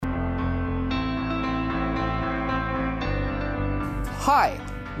Hi,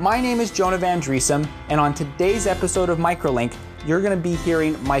 my name is Jonah Van Driesem, and on today's episode of Microlink, you're going to be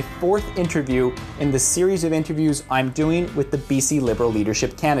hearing my fourth interview in the series of interviews I'm doing with the BC Liberal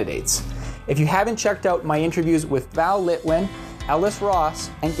leadership candidates. If you haven't checked out my interviews with Val Litwin, Ellis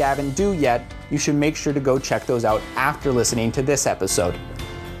Ross, and Gavin Dew yet, you should make sure to go check those out after listening to this episode.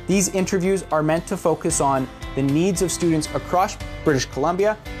 These interviews are meant to focus on the needs of students across British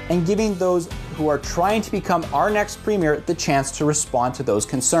Columbia and giving those who are trying to become our next premier the chance to respond to those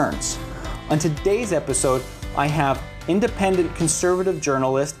concerns. On today's episode, I have independent conservative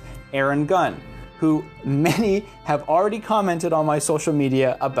journalist Aaron Gunn, who many have already commented on my social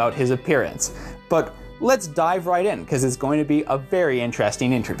media about his appearance. But let's dive right in because it's going to be a very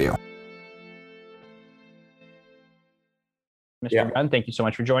interesting interview. Mr. Gunn, thank you so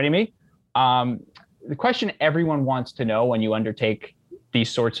much for joining me. The question everyone wants to know when you undertake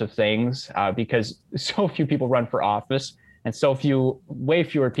these sorts of things, because so few people run for office and way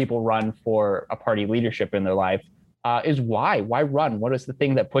fewer people run for a party leadership in their life, is why? Why run? What is the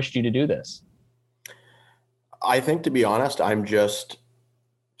thing that pushed you to do this? I think, to be honest, I'm just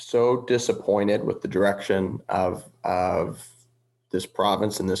so disappointed with the direction of this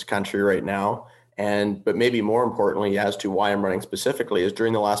province and this country right now. But maybe more importantly, as to why I'm running specifically, is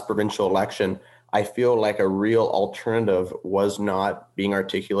during the last provincial election, I feel like a real alternative was not being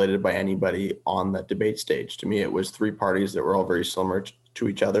articulated by anybody on the debate stage. To me, it was three parties that were all very similar to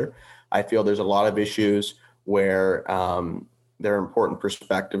each other. I feel there's a lot of issues where there are important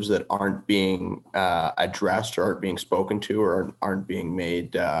perspectives that aren't being addressed or aren't being spoken to or aren't being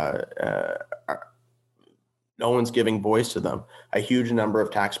made. No one's giving voice to them. A huge number of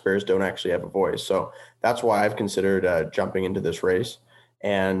taxpayers don't actually have a voice. So that's why I've considered jumping into this race,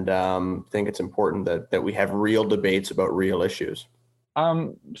 and think it's important that we have real debates about real issues.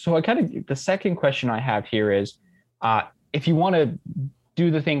 So the second question I have here is, if you want to do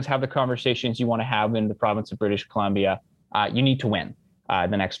the things, have the conversations you want to have in the province of British Columbia, you need to win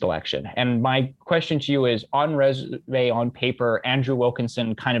the next election. And my question to you is, on resume, on paper, Andrew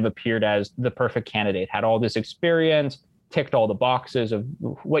Wilkinson kind of appeared as the perfect candidate, had all this experience, ticked all the boxes of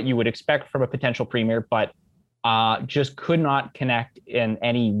what you would expect from a potential premier, but just could not connect in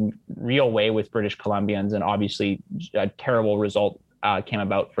any real way with British Columbians. And obviously a terrible result came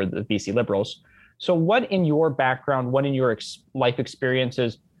about for the BC Liberals. So what in your background, what in your life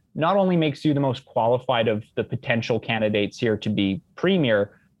experiences not only makes you the most qualified of the potential candidates here to be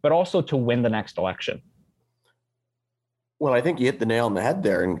premier, but also to win the next election? Well, I think you hit the nail on the head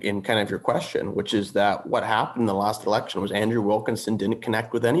there in kind of your question, which is that what happened in the last election was Andrew Wilkinson didn't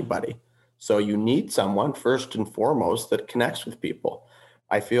connect with anybody. So you need someone, first and foremost, that connects with people.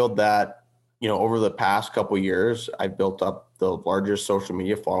 I feel that, over the past couple of years, I've built up the largest social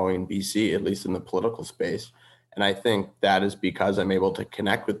media following in BC, at least in the political space. And I think that is because I'm able to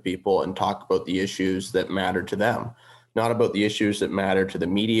connect with people and talk about the issues that matter to them, not about the issues that matter to the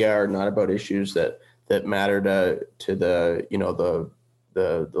media, or not about issues that matter to the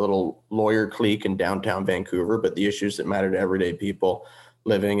little lawyer clique in downtown Vancouver, but the issues that matter to everyday people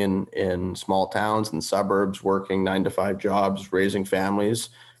living in small towns and suburbs, working 9-to-5 jobs, raising families,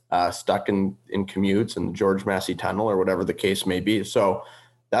 stuck in commutes in the George Massey Tunnel or whatever the case may be. So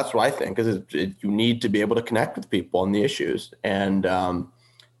that's what I think, is you need to be able to connect with people on the issues. And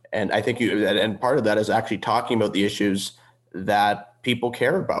I think and part of that is actually talking about the issues that people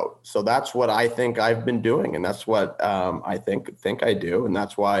care about. So that's what I think I've been doing. And that's what I think I do. And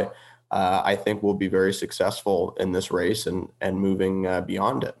that's why I think we'll be very successful in this race and moving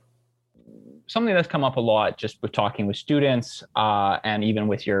beyond it. Something that's come up a lot just with talking with students and even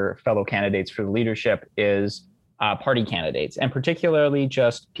with your fellow candidates for the leadership is party candidates, and particularly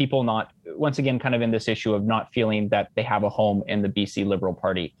just people not, once again, kind of in this issue of not feeling that they have a home in the BC Liberal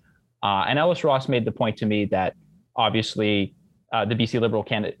Party. And Ellis Ross made the point to me that obviously the BC Liberal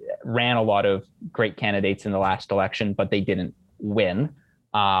candidate ran a lot of great candidates in the last election, but they didn't win.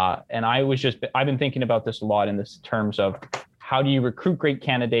 And I've been thinking about this a lot in this terms of how do you recruit great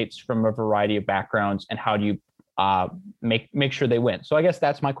candidates from a variety of backgrounds, and how do you make sure they win? So I guess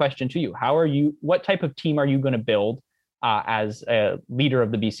that's my question to you. What type of team are you going to build as a leader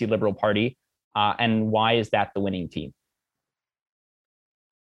of the BC Liberal Party? And why is that the winning team?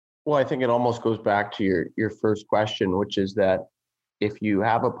 Well, I think it almost goes back to your first question, which is that if you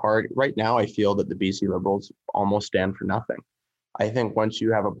have a party right now, I feel that the BC Liberals almost stand for nothing. I think once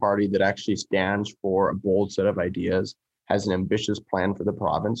you have a party that actually stands for a bold set of ideas, has an ambitious plan for the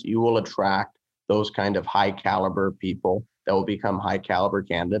province, you will attract those kind of high caliber people that will become high caliber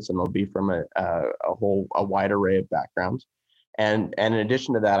candidates, and they'll be from a wide array of backgrounds. And in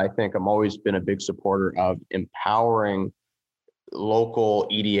addition to that, I think I'm always been a big supporter of empowering local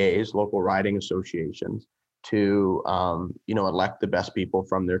EDAs, local riding associations, to elect the best people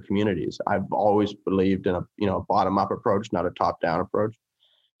from their communities. I've always believed in a bottom-up approach, not a top-down approach.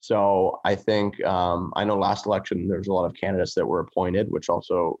 So I think I know last election there was a lot of candidates that were appointed, which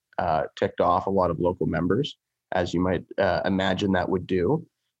also ticked off a lot of local members, as you might imagine that would do.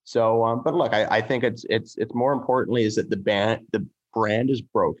 So, but look, I think it's more importantly is that the brand is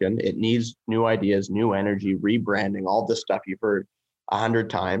broken. It needs new ideas, new energy, rebranding, all this stuff you've heard 100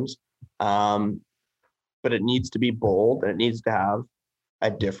 times. But it needs to be bold, and it needs to have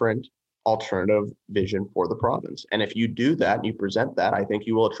a different alternative vision for the province. And if you do that and you present that, I think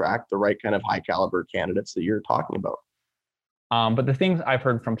you will attract the right kind of high caliber candidates that you're talking about. But the things I've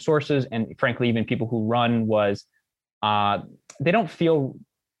heard from sources, and frankly, even people who run, was they don't feel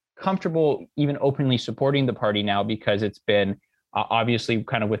comfortable even openly supporting the party now, because it's been obviously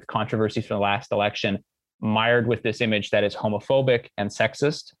kind of with controversies from the last election, mired with this image that is homophobic and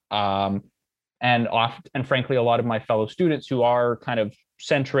sexist. And frankly, a lot of my fellow students who are kind of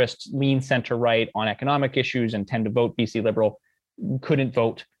centrist, lean center right on economic issues and tend to vote BC Liberal couldn't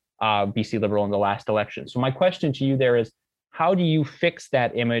vote BC Liberal in the last election. So my question to you there is, how do you fix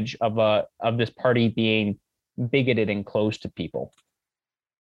that image of this party being bigoted and closed to people?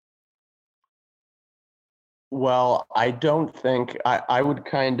 Well, I don't think I would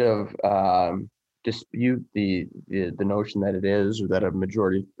kind of dispute the notion that it is, or that a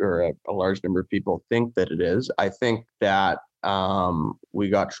majority or a large number of people think that it is. I think that we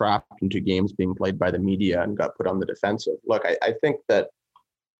got trapped into games being played by the media and got put on the defensive. Look, I think that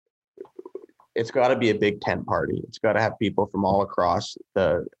it's got to be a big tent party. It's got to have people from all across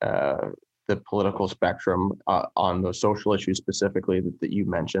the political spectrum on those social issues specifically that you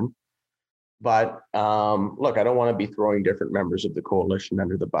mentioned. But look, I don't want to be throwing different members of the coalition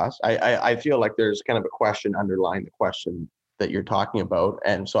under the bus. I feel like there's kind of a question underlying the question that you're talking about,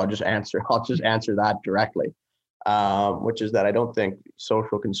 and so I'll just answer that directly, which is that I don't think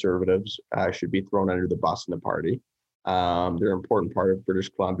social conservatives should be thrown under the bus in the party. They're an important part of British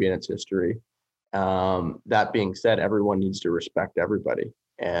Columbia and its history. That being said, everyone needs to respect everybody.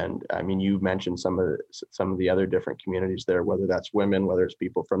 And I mean, you mentioned some of the other different communities there, whether that's women, whether it's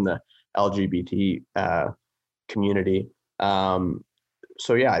people from the LGBT community.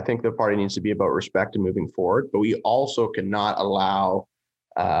 So yeah, I think the party needs to be about respect and moving forward. But we also cannot allow,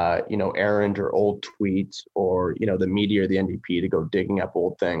 errant or old tweets, or the media or the NDP to go digging up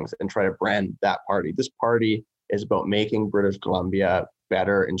old things and try to brand that party. This party is about making British Columbia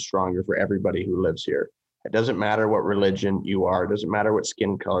better and stronger for everybody who lives here. It doesn't matter what religion you are. It doesn't matter what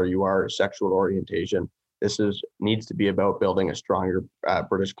skin color you are, or sexual orientation. This needs to be about building a stronger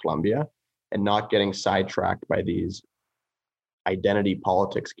British Columbia and not getting sidetracked by these identity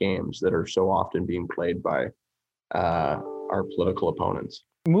politics games that are so often being played by our political opponents.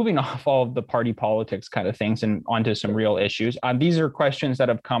 Moving off all of the party politics kind of things and onto some real issues. These are questions that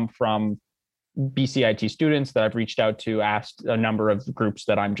have come from BCIT students that I've reached out to, asked a number of groups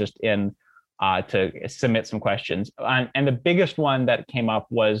that I'm just in to submit some questions. And the biggest one that came up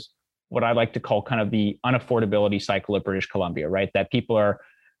was what I like to call kind of the unaffordability cycle of British Columbia, right? That people are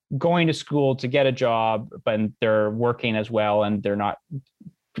going to school to get a job, but they're working as well, and they're not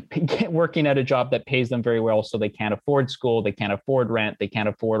working at a job that pays them very well, so they can't afford school, they can't afford rent, they can't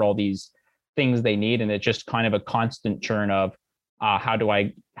afford all these things they need, and it's just kind of a constant churn of how do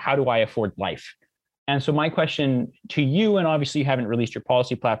I afford life? And so my question to you, and obviously you haven't released your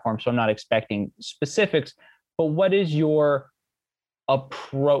policy platform, so I'm not expecting specifics, but what is your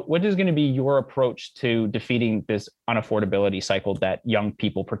approach? What is going to be your approach to defeating this unaffordability cycle that young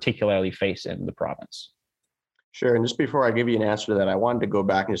people particularly face in the province? Sure. And just before I give you an answer to that, I wanted to go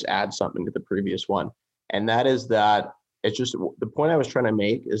back and just add something to the previous one. And that is that it's just the point I was trying to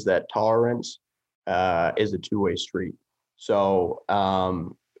make is that tolerance is a two-way street. So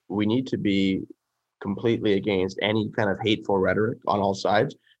we need to be completely against any kind of hateful rhetoric on all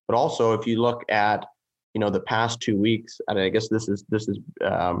sides. But also, if you look at, the past 2 weeks, and I guess this is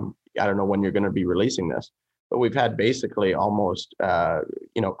I don't know when you're going to be releasing this, but we've had basically almost,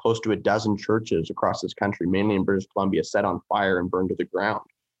 close to a dozen churches across this country, mainly in British Columbia, set on fire and burned to the ground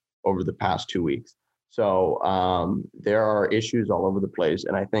over the past 2 weeks. So there are issues all over the place,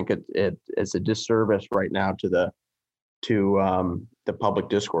 and I think it's a disservice right now to the public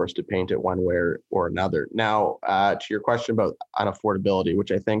discourse to paint it one way or another. Now, to your question about unaffordability,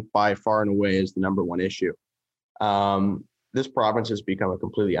 which I think by far and away is the number one issue. This province has become a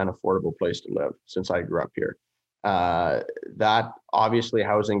completely unaffordable place to live since I grew up here. That obviously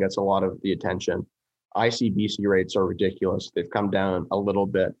housing gets a lot of the attention. ICBC rates are ridiculous. They've come down a little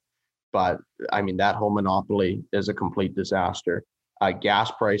bit. But I mean, that whole monopoly is a complete disaster.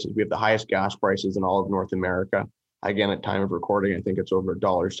 Gas prices, we have the highest gas prices in all of North America. Again, at time of recording, I think it's over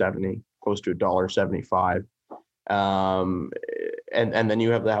 $1.70, close to $1.75. And then you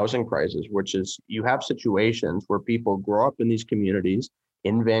have the housing prices, which is, you have situations where people grow up in these communities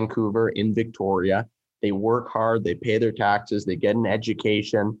in Vancouver, in Victoria, they work hard, they pay their taxes, they get an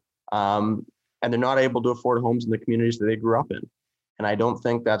education, and they're not able to afford homes in the communities that they grew up in. And I don't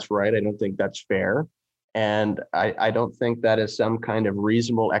think that's right. I don't think that's fair. And I don't think that is some kind of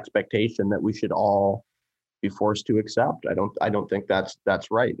reasonable expectation that we should all be forced to accept. I don't think that's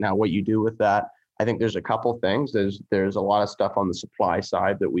right. Now, what you do with that, I think there's a couple things. There's a lot of stuff on the supply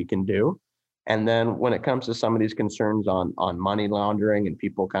side that we can do. And then when it comes to some of these concerns on money laundering and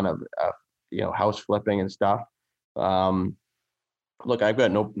people kind of house flipping and stuff, look, I've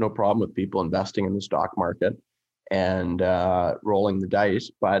got no problem with people investing in the stock market and rolling the dice,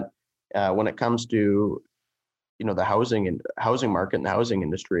 but when it comes to the housing market and the housing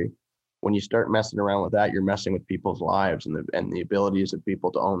industry, when you start messing around with that, you're messing with people's lives and the abilities of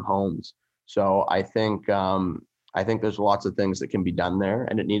people to own homes. So I think there's lots of things that can be done there,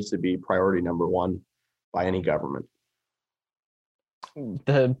 and it needs to be priority number one by any government.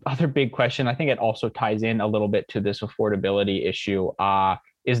 The other big question, I think it also ties in a little bit to this affordability issue,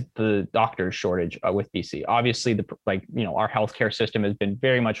 is the doctor shortage with BC. Obviously, our healthcare system has been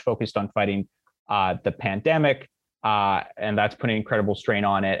very much focused on fighting the pandemic, and that's putting incredible strain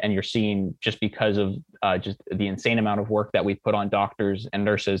on it. And you're seeing, just because of just the insane amount of work that we've put on doctors and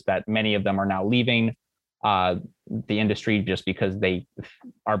nurses, that many of them are now leaving the industry just because they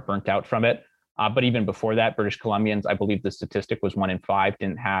are burnt out from it. But even before that, British Columbians, I believe the statistic was 1 in 5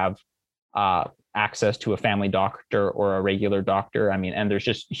 didn't have access to a family doctor or a regular doctor. I mean, and there's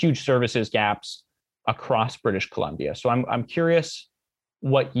just huge services gaps across British Columbia. So I'm curious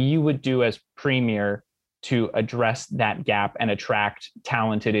what you would do as Premier to address that gap and attract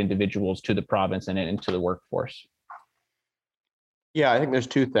talented individuals to the province and into the workforce. Yeah, I think there's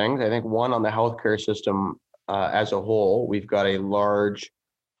two things. I think one, on the healthcare system as a whole, we've got a large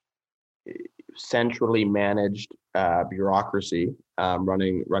centrally managed bureaucracy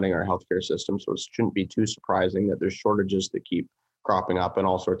running our healthcare system. So it shouldn't be too surprising that there's shortages that keep cropping up in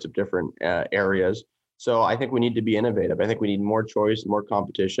all sorts of different areas. So I think we need to be innovative. I think we need more choice, more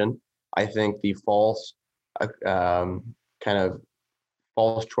competition. I think the false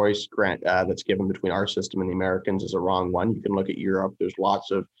choice grant that's given between our system and the Americans is a wrong one. You can look at Europe. There's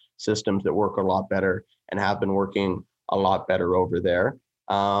lots of systems that work a lot better and have been working a lot better over there.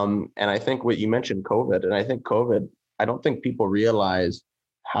 And I think what you mentioned, COVID, and I think COVID, I don't think people realize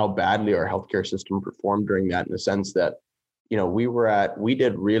how badly our healthcare system performed during that, in the sense that, we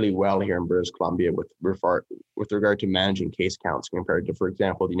did really well here in British Columbia with regard to managing case counts compared to, for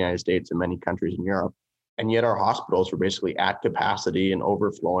example, the United States and many countries in Europe. And yet our hospitals were basically at capacity and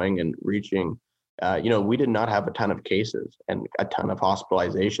overflowing and reaching, we did not have a ton of cases and a ton of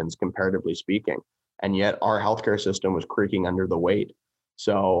hospitalizations, comparatively speaking. And yet our healthcare system was creaking under the weight.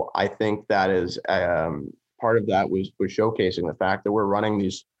 So I think that is part of that was showcasing the fact that we're running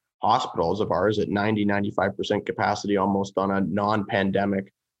these hospitals of ours at 95% capacity, almost on a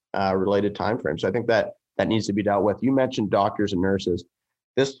non-pandemic related time frame. So I think that needs to be dealt with. You mentioned doctors and nurses.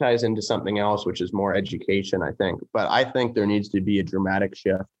 This ties into something else, which is more education, I think. But I think there needs to be a dramatic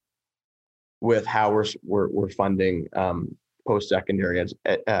shift with how we're funding post-secondary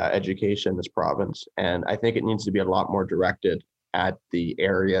education in this province. And I think it needs to be a lot more directed at the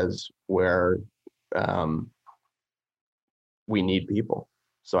areas where we need people.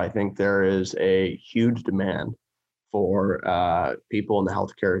 So I think there is a huge demand for people in the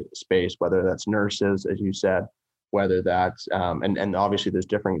healthcare space, whether that's nurses, as you said, whether that's and obviously there's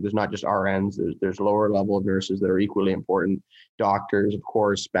not just RNs, there's lower level of nurses that are equally important, doctors, of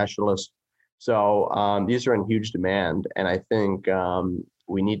course, specialists. So these are in huge demand, and I think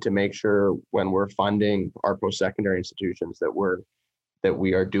we need to make sure when we're funding our post-secondary institutions that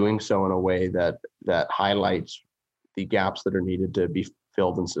we are doing so in a way that highlights the gaps that are needed to be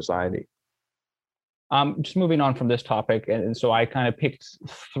filled in society. Just moving on from this topic, and so I kind of picked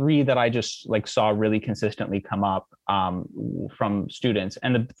 3 that I just saw really consistently come up from students.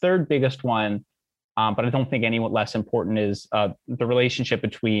 And the third biggest one, but I don't think any less important, is the relationship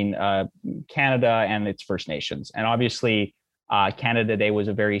between Canada and its First Nations. And obviously, Canada Day was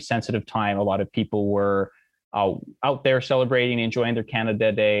a very sensitive time. A lot of people were out there celebrating, enjoying their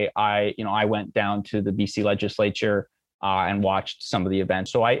Canada Day. I went down to the BC legislature and watched some of the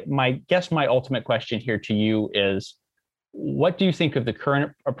events. So my ultimate question here to you is, what do you think of the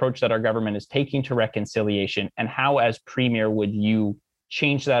current approach that our government is taking to reconciliation, and how, as Premier, would you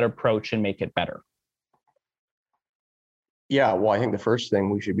change that approach and make it better? Yeah, well, I think the first thing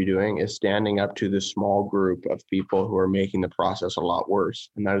we should be doing is standing up to this small group of people who are making the process a lot worse.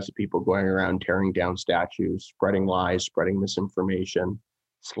 And that is the people going around tearing down statues, spreading lies, spreading misinformation,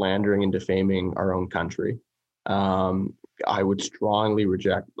 slandering and defaming our own country. I would strongly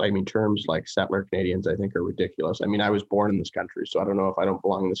reject, terms like settler Canadians, I think are ridiculous. I mean, I was born in this country, so I don't know if I don't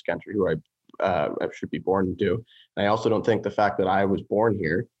belong in this country who I should be born into. And I also don't think the fact that I was born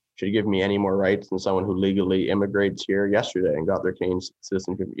here should give me any more rights than someone who legally immigrates here yesterday and got their Canadian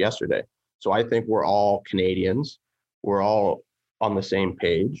citizenship yesterday. So I think we're all Canadians. We're all on the same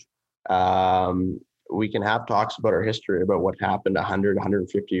page. We can have talks about our history, about what happened 100,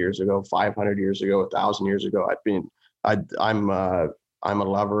 150 years ago, 500 years ago, 1,000 years ago. I'm a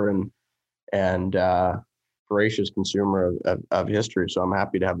lover and voracious consumer of history, so I'm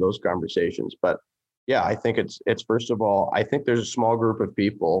happy to have those conversations. But yeah, I think it's first of all, I think there's a small group of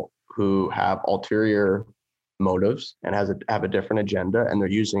people who have ulterior motives and have a different agenda, and they're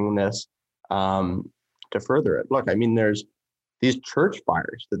using this to further it. Look, I mean, there's these church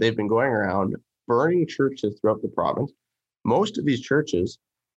fires that they've been going around burning churches throughout the province. Most of these churches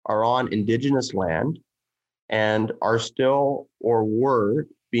are on Indigenous land and are still or were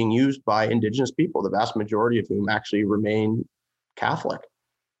being used by Indigenous people, the vast majority of whom actually remain Catholic.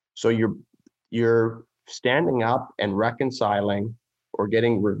 So you're standing up and reconciling or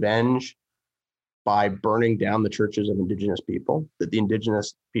getting revenge by burning down the churches of Indigenous people that the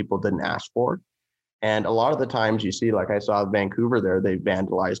Indigenous people didn't ask for. And a lot of the times you see, like I saw in Vancouver there, they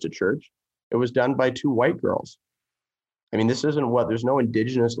vandalized a church. It was done by two white girls. I mean, this isn't there's no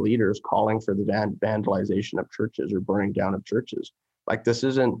Indigenous leaders calling for the vandalization of churches or burning down of churches. Like it's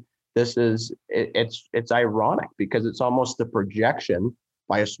ironic because it's almost the projection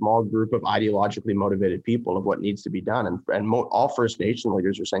by a small group of ideologically motivated people of what needs to be done. And all First Nation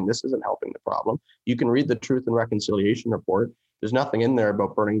leaders are saying this isn't helping the problem. You can read the Truth and Reconciliation report. There's nothing in there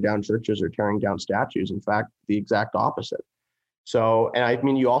about burning down churches or tearing down statues. In fact, the exact opposite. So, and I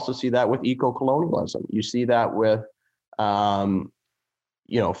mean, you also see that with eco-colonialism. You see that with,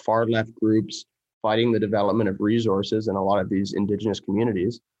 far left groups fighting the development of resources in a lot of these Indigenous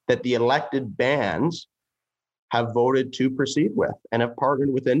communities that the elected bands have voted to proceed with and have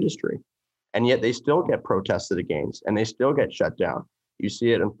partnered with industry. And yet they still get protested against and they still get shut down. You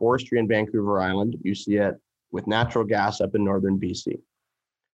see it in forestry in Vancouver Island. You see it with natural gas up in northern BC.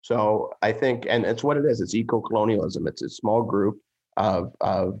 So I think, and it's what it is, it's eco-colonialism. It's a small group of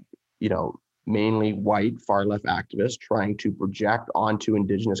mainly white far left activists trying to project onto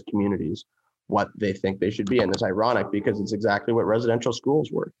Indigenous communities what they think they should be. And it's ironic because it's exactly what residential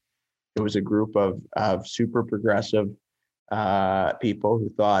schools were. It was a group of super progressive people who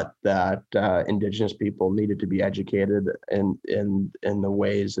thought that Indigenous people needed to be educated in the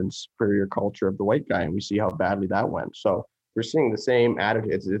ways and superior culture of the white guy. And we see how badly that went. So we're seeing the same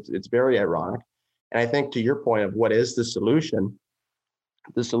attitude. It's very ironic. And I think to your point of what is the solution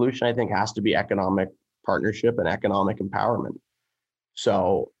I think has to be economic partnership and economic empowerment.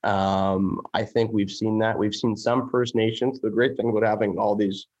 So I think we've seen that. We've seen some First Nations. The great thing about having all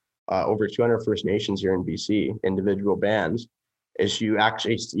these over 200 First Nations here in BC, individual bands, is you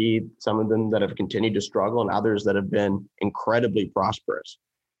actually see some of them that have continued to struggle and others that have been incredibly prosperous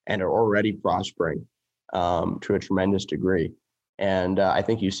and are already prospering to a tremendous degree. And I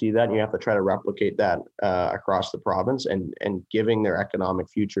think you see that and you have to try to replicate that across the province and giving their economic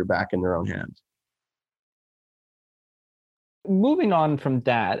future back in their own hands. Moving on from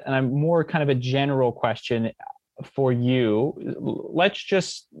that, and I'm more kind of a general question for you. Let's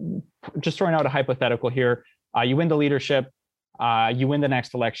just throwing out a hypothetical here. You win the leadership, you win the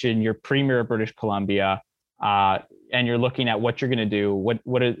next election, you're premier of British Columbia, and you're looking at what you're going to do.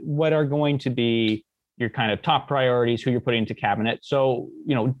 What are going to be your kind of top priorities, who you're putting into cabinet. So,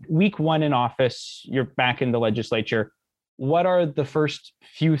 week one in office, you're back in the legislature. What are the first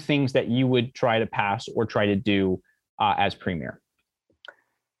few things that you would try to pass or try to do as premier?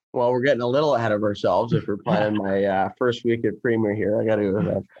 Well, we're getting a little ahead of ourselves. If we're planning my first week at premier here, I got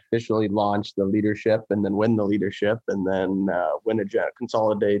to officially launch the leadership and then win the leadership and then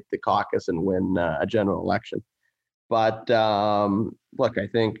consolidate the caucus and win a general election. But look, I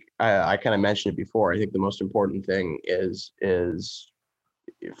think I kind of mentioned it before. I think the most important thing is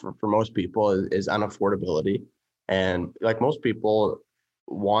for most people is unaffordability. And like most people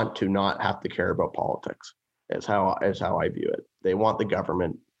want to not have to care about politics is how I view it. They want the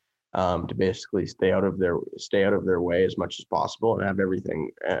government to basically stay out of their way as much as possible and have everything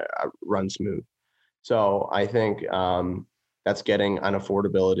run smooth. So I think that's getting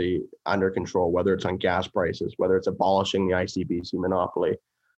unaffordability under control, whether it's on gas prices, whether it's abolishing the ICBC monopoly,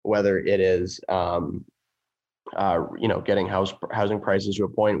 whether it is, getting housing prices to a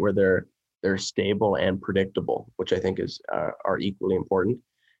point where they're stable and predictable, which I think are equally important.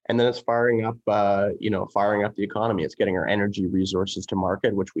 And then it's firing up the economy. It's getting our energy resources to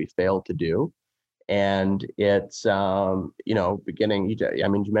market, which we failed to do. And it's, beginning,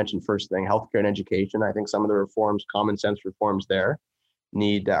 you mentioned first thing, healthcare and education. I think some of the reforms, common sense reforms there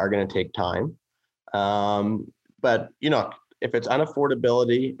are going to take time. But, if it's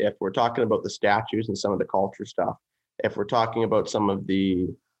unaffordability, if we're talking about the statues and some of the culture stuff, if we're talking about some of the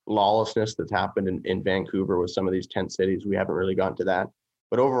lawlessness that's happened in Vancouver with some of these tent cities, we haven't really gotten to that.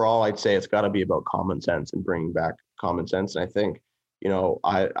 But overall, I'd say it's got to be about common sense and bringing back common sense. And I think,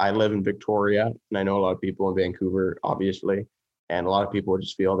 I live in Victoria, and I know a lot of people in Vancouver, obviously, and a lot of people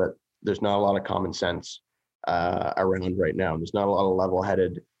just feel that there's not a lot of common sense around right now. There's not a lot of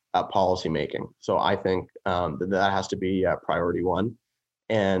level-headed policy making. So I think that has to be priority one.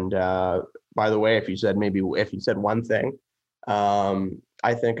 And by the way, if you said one thing,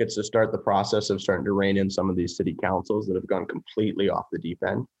 I think it's to start the process of starting to rein in some of these city councils that have gone completely off the deep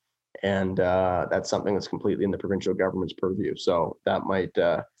end. And that's something that's completely in the provincial government's purview. So that might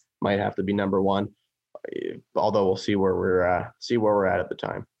have to be number one, although we'll see where we're at the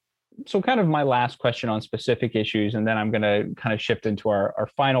time. So kind of my last question on specific issues, and then I'm going to kind of shift into our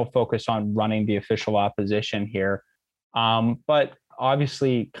final focus on running the official opposition here. But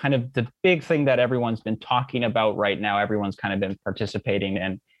obviously, kind of the big thing that everyone's been talking about right now, everyone's kind of been participating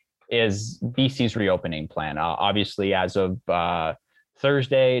in, is BC's reopening plan. Obviously, as of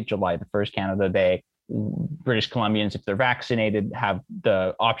Thursday, July the 1st, Canada Day, British Columbians, if they're vaccinated, have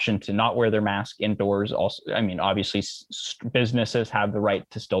the option to not wear their mask indoors. Also, obviously, businesses have the right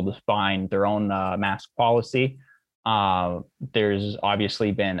to still define their own mask policy. There's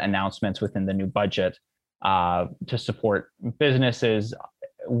obviously been announcements within the new budget to support businesses.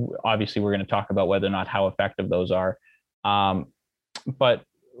 Obviously, we're going to talk about whether or not how effective those are. But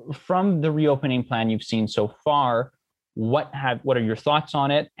from the reopening plan you've seen so far, what are your thoughts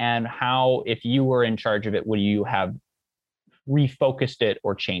on it, and how, if you were in charge of it, would you have refocused it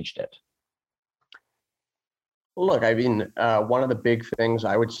or changed it? Look, one of the big things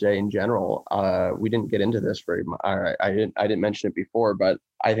I would say in general, we didn't get into this very much. I didn't mention it before, but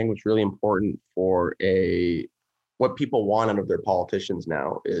I think what's really important for what people want out of their politicians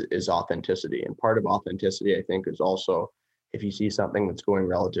now is authenticity. And part of authenticity, I think, is also, if you see something that's going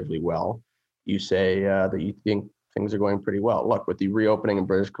relatively well, you say that you think things are going pretty well. Look, with the reopening in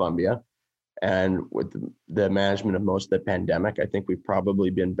British Columbia and with the management of most of the pandemic, I think we've probably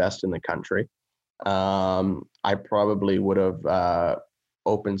been best in the country. I probably would have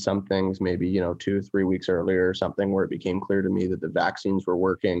opened some things maybe 2-3 weeks earlier or something, where it became clear to me that the vaccines were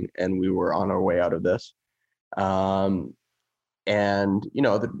working and we were on our way out of this. Throughout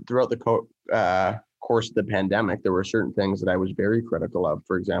the course of the pandemic, there were certain things that I was very critical of.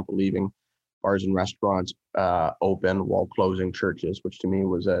 For example, leaving bars and restaurants open while closing churches, which to me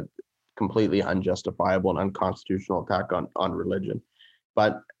was a completely unjustifiable and unconstitutional attack on religion.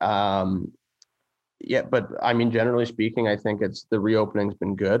 But generally speaking, I think the reopening's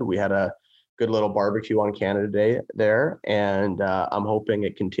been good. We had a good little barbecue on Canada Day there, and I'm hoping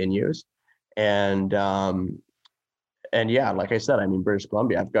it continues. And like I said, British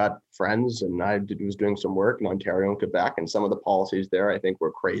Columbia, I've got friends, and was doing some work in Ontario and Quebec, and some of the policies there I think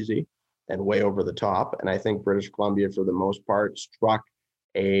were crazy and way over the top. And I think British Columbia, for the most part, struck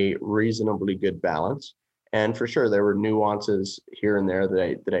a reasonably good balance. And for sure, there were nuances here and there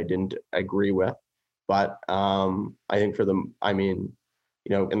that I didn't agree with. But I think in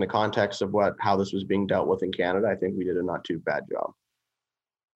the context of how this was being dealt with in Canada, I think we did a not too bad job.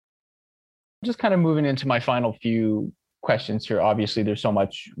 Just kind of moving into my final few questions here. Obviously, there's so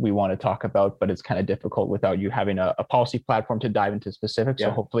much we want to talk about, but it's kind of difficult without you having a policy platform to dive into specifics. Yeah.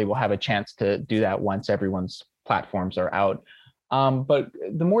 So hopefully we'll have a chance to do that once everyone's platforms are out. But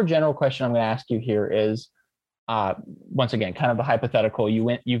the more general question I'm going to ask you here is, once again, kind of the hypothetical.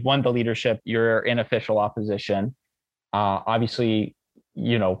 You've won the leadership. You're in official opposition. Obviously,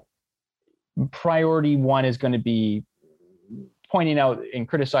 priority one is going to be pointing out and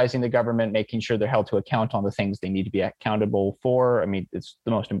criticizing the government, making sure they're held to account on the things they need to be accountable for. It's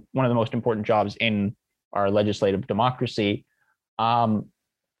one of the most important jobs in our legislative democracy. But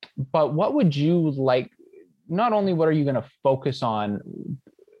what would you like? Not only what are you going to focus on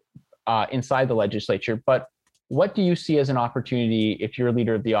inside the legislature, but what do you see as an opportunity, if you're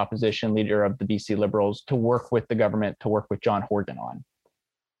leader of the opposition, leader of the BC Liberals, to work with the government, to work with John Horgan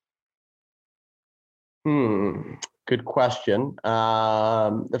on? Good question.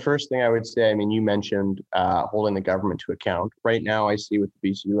 The first thing I would say, I mean, you mentioned holding the government to account. Right now, I see with the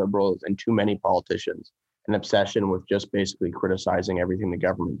BC Liberals and too many politicians an obsession with just basically criticizing everything the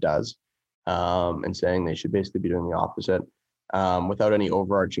government does and saying they should basically be doing the opposite without any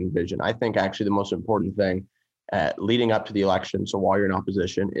overarching vision. I think actually the most important thing leading up to the election, so while you're in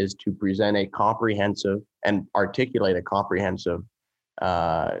opposition, is to present a comprehensive and articulate a comprehensive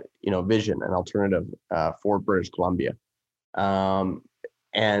vision and alternative for British Columbia.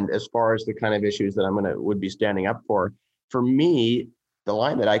 And as far as the kind of issues that would be standing up for me, the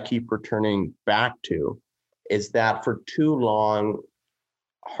line that I keep returning back to is that for too long,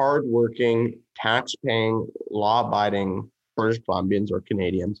 hardworking, tax-paying, law-abiding British Columbians or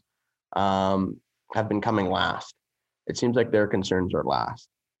Canadians have been coming last. It seems like their concerns are last.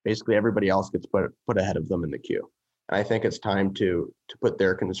 Basically, everybody else gets put ahead of them in the queue. And I think it's time to put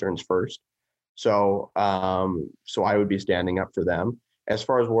their concerns first. So I would be standing up for them. As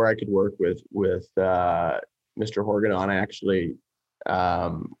far as where I could work with Mr. Horgan on, I actually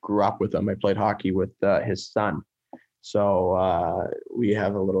grew up with him. I played hockey with his son. So we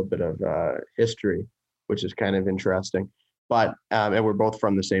have a little bit of history, which is kind of interesting. But and we're both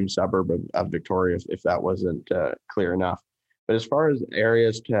from the same suburb of Victoria, if that wasn't clear enough. But as far as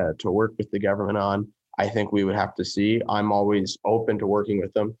areas to work with the government on, I think we would have to see. I'm always open to working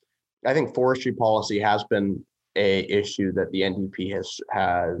with them. I think forestry policy has been a issue that the NDP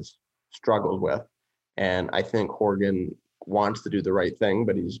has struggled with. And I think Horgan wants to do the right thing,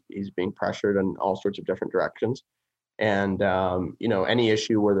 but he's being pressured in all sorts of different directions. And, any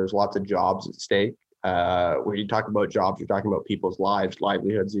issue where there's lots of jobs at stake, when you talk about jobs, you're talking about people's lives,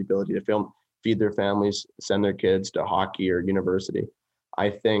 livelihoods, the ability to feed their families, send their kids to hockey or university. I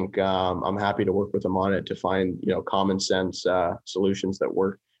think I'm happy to work with them on it to find, common sense solutions that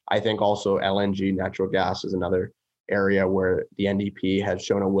work. I think also LNG, natural gas, is another area where the NDP has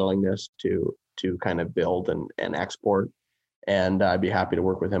shown a willingness to kind of build and export. And I'd be happy to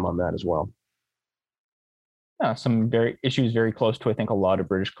work with him on that as well. Some issues very close to, I think, a lot of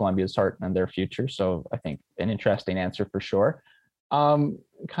British Columbia's heart and their future. So I think an interesting answer for sure. I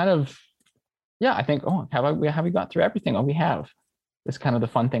think, have we got through everything? Oh, we have. It's kind of the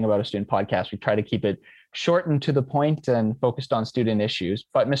fun thing about a student podcast. We try to keep it short and to the point and focused on student issues.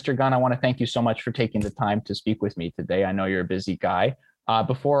 But Mr. Gunn, I want to thank you so much for taking the time to speak with me today. I know you're a busy guy.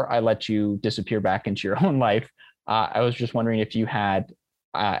 Before I let you disappear back into your own life, I was just wondering if you had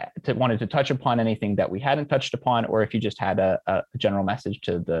wanted to touch upon anything that we hadn't touched upon, or if you just had a general message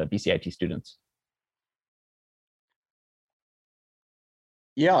to the BCIT students.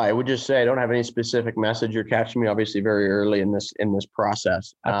 Yeah, I would just say I don't have any specific message. You're catching me obviously very early in this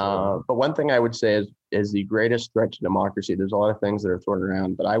process. But one thing I would say is the greatest threat to democracy. There's a lot of things that are thrown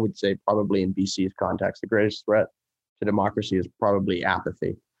around, but I would say probably in BC's context, the greatest threat to democracy is probably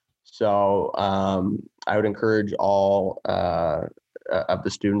apathy. So I would encourage all of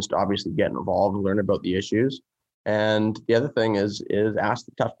the students to obviously get involved and learn about the issues. And the other thing is ask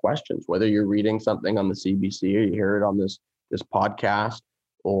the tough questions. Whether you're reading something on the CBC or you hear it on this podcast,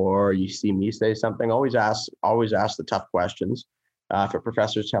 or you see me say something, always ask the tough questions. If a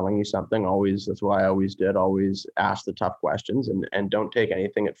professor's telling you something, that's what I always did, always ask the tough questions and don't take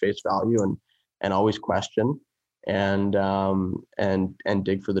anything at face value and always question and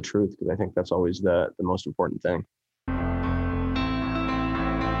dig for the truth, because I think that's always the most important thing.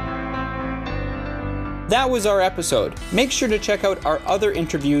 That was our episode. Make sure to check out our other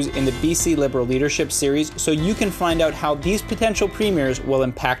interviews in the BC Liberal Leadership Series so you can find out how these potential premiers will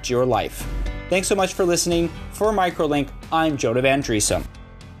impact your life. Thanks so much for listening. For Microlink, I'm Jonah Van Driesum.